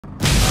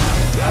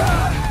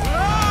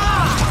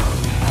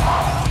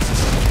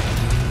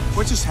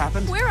What just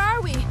happened? Where are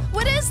we?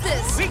 What is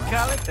this? We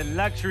call it the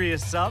Luxury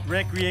Assault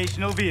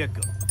Recreational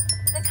Vehicle.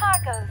 The car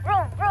goes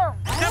vroom, vroom.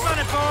 Step on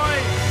it,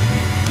 boys!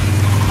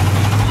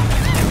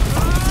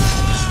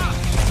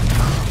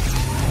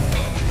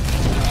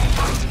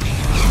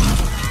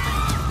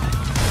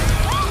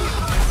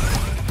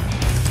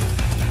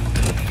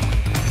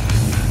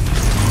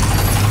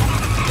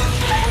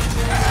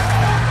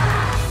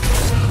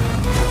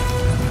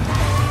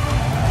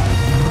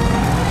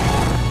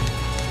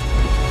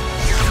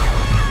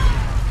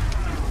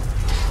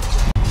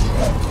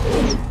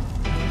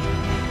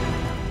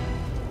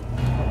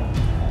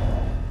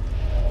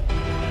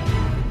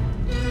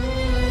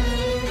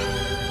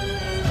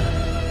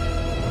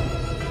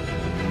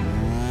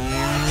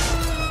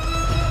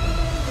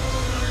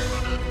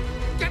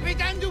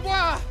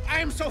 I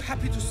am so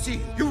happy to see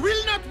you. You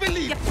will not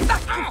believe. You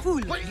fucking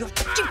fool! Your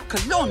cheap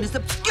cologne is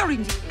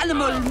obscuring the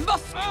animal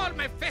musk. All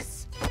my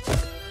fists.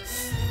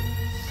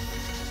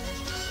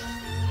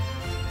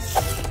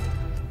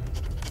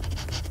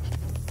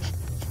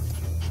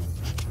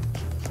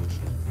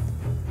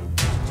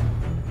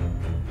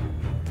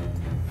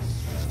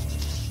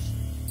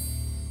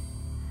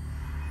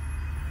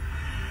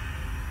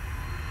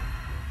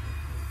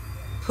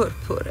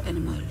 Poor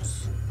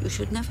animals. You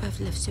should never have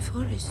left the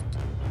forest.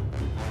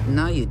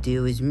 Now you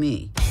deal with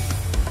me.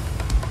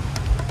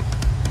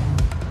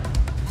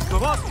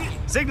 Kowalski,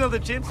 signal the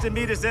chimps to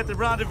meet us at the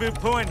rendezvous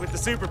point with the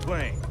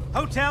superplane.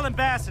 Hotel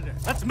Ambassador.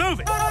 Let's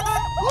move it. There.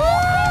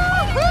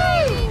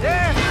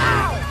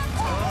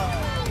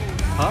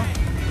 Huh?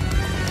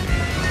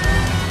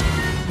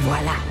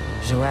 Voila.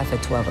 Giraffe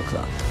at 12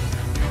 o'clock.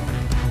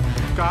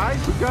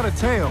 Guys, we got a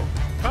tail.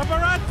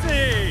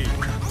 Paparazzi!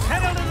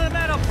 Pedal to the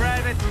metal,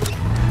 Private.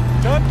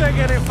 Don't take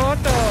any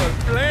photos,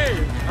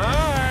 please.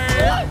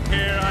 Hi.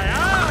 Here I am.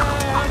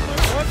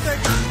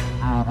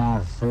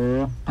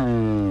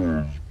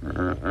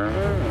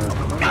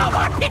 No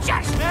more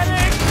pictures!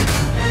 Medic!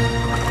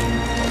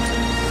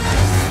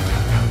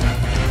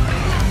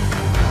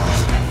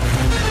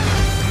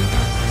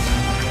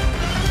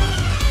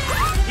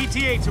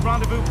 ETA to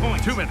rendezvous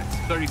point. 2 minutes,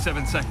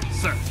 37 seconds,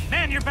 sir.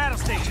 Man your battle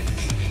station.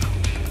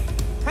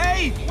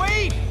 Hey,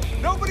 wait!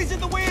 Nobody's at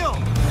the wheel!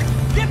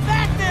 Get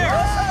back there!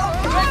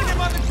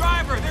 Negative on the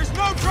driver! There's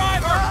no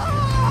driver!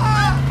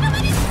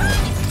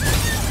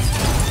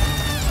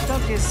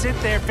 Don't just sit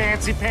there,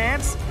 fancy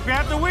pants.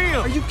 Grab the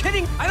wheel. Are you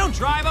kidding? I don't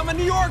drive, I'm a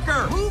New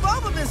Yorker! Move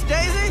over, Miss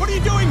Daisy! What are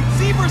you doing?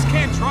 Zebras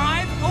can't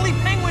drive! Only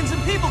penguins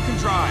and people can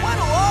drive! What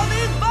do all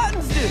these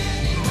buttons do?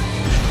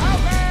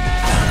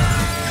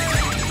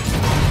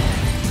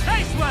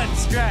 Nice one,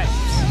 Stripes!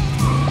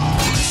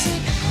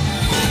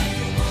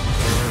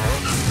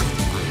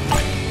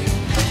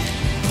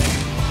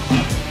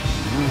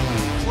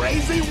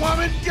 Crazy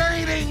woman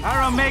dating!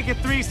 Our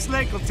Omega-3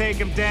 slick will take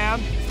him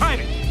down.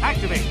 Private,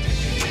 activate.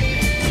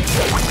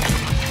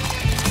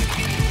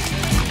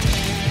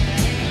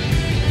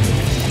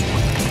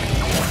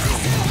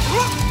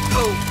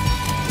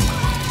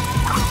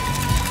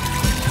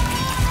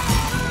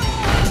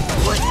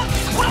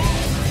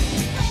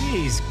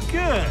 He's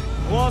good.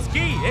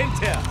 Kowalski,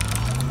 intel.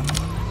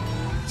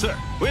 Sir,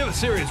 we have a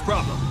serious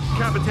problem.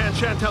 Captain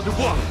Chantel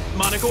DuBois,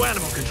 Monaco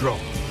Animal Control.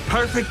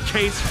 Perfect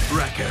case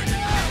record.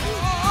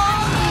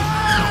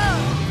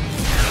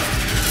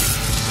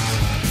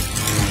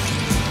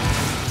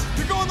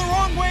 You're going the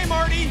wrong way,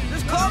 Marty!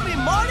 Just call me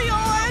Marty O.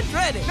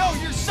 Andretti. No,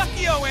 you're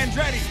Suckio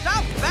Andretti!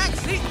 Stop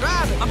backseat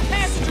driving. I'm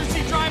passenger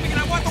seat driving and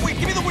I want the wheel.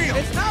 Give me the wheel!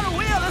 It's not a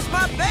wheel, it's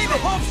my baby. Your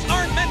hopes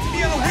aren't meant to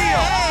be on a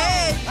wheel!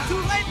 Hey, it's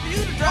too late for you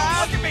to Don't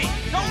drive. look at me!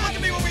 Don't look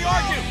at me when we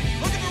argue!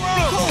 Look at the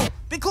road!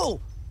 Be cool.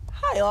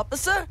 Hi,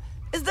 officer.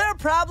 Is there a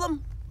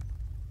problem?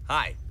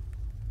 Hi.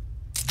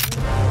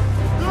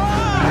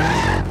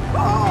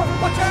 Oh,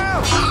 watch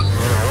out!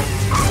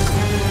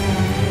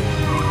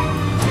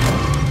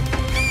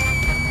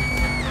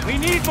 We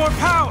need more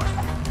power.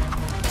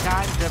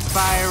 Time to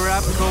fire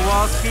up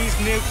Kowalski's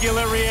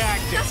nuclear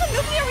reactor. That's a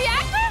nuclear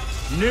reactor?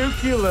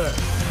 Nuclear.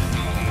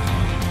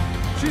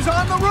 She's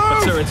on the roof!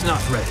 But, sir, it's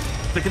not ready.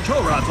 The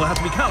control rods will have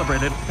to be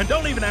calibrated, and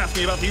don't even ask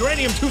me about the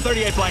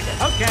uranium-238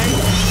 blanket. Okay.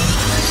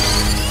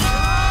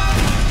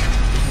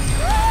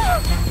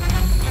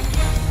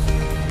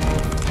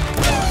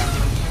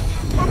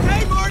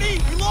 Okay, Marty,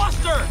 we lost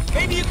her.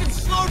 Maybe you can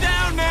slow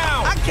down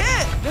now. I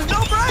can't. There's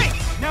no brakes.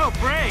 No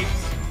brakes.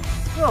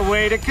 A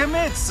way to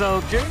commit,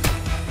 soldier.